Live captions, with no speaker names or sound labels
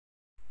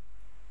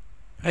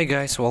Hi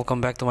guys,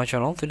 welcome back to my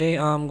channel. Today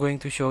I'm going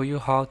to show you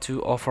how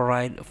to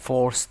override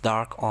Force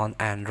Dark on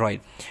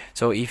Android.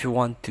 So if you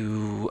want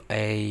to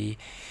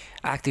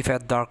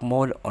activate dark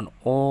mode on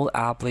all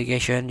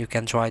application, you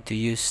can try to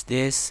use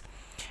this,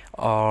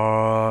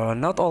 or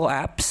not all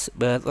apps,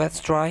 but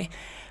let's try.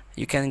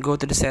 You can go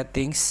to the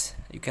settings,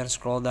 you can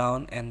scroll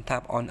down and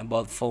tap on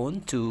about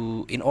phone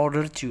in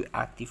order to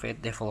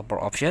activate developer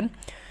option,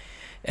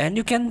 and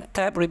you can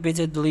tap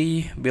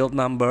repeatedly build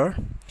number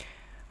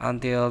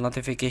until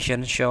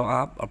notifications show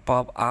up or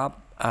pop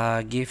up,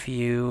 give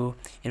you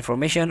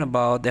information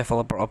about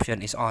developer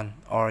option is on,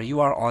 or you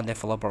are on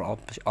developer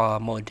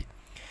mode.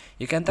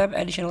 You can tap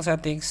additional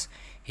settings.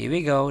 Here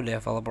we go,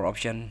 developer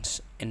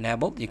options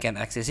enabled. You can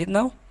access it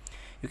now.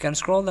 You can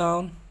scroll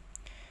down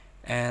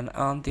and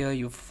until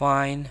you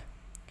find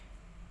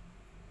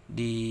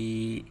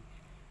the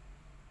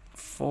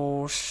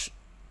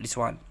this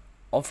one,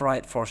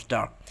 override Force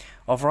Dark.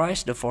 Override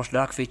the Force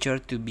Dark feature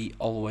to be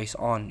always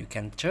on. You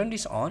can turn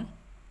this on.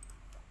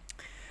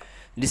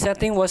 The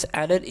setting was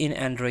added in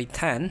Android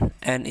 10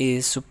 and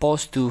is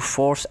supposed to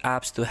force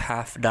apps to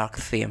have dark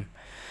theme,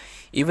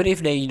 even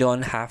if they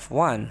don't have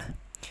one.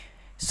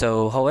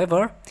 So,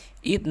 however,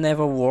 it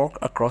never worked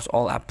across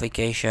all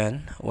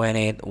applications when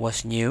it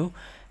was new,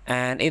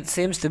 and it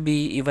seems to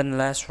be even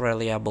less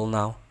reliable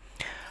now.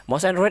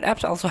 Most Android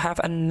apps also have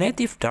a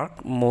native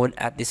dark mode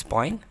at this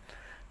point,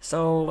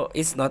 so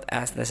it's not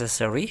as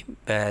necessary,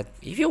 but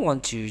if you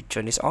want to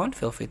turn this on,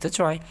 feel free to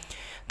try.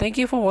 Thank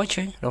you for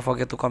watching. Don't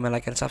forget to comment,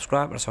 like, and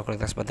subscribe. Also click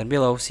the button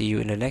below. See you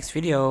in the next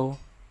video.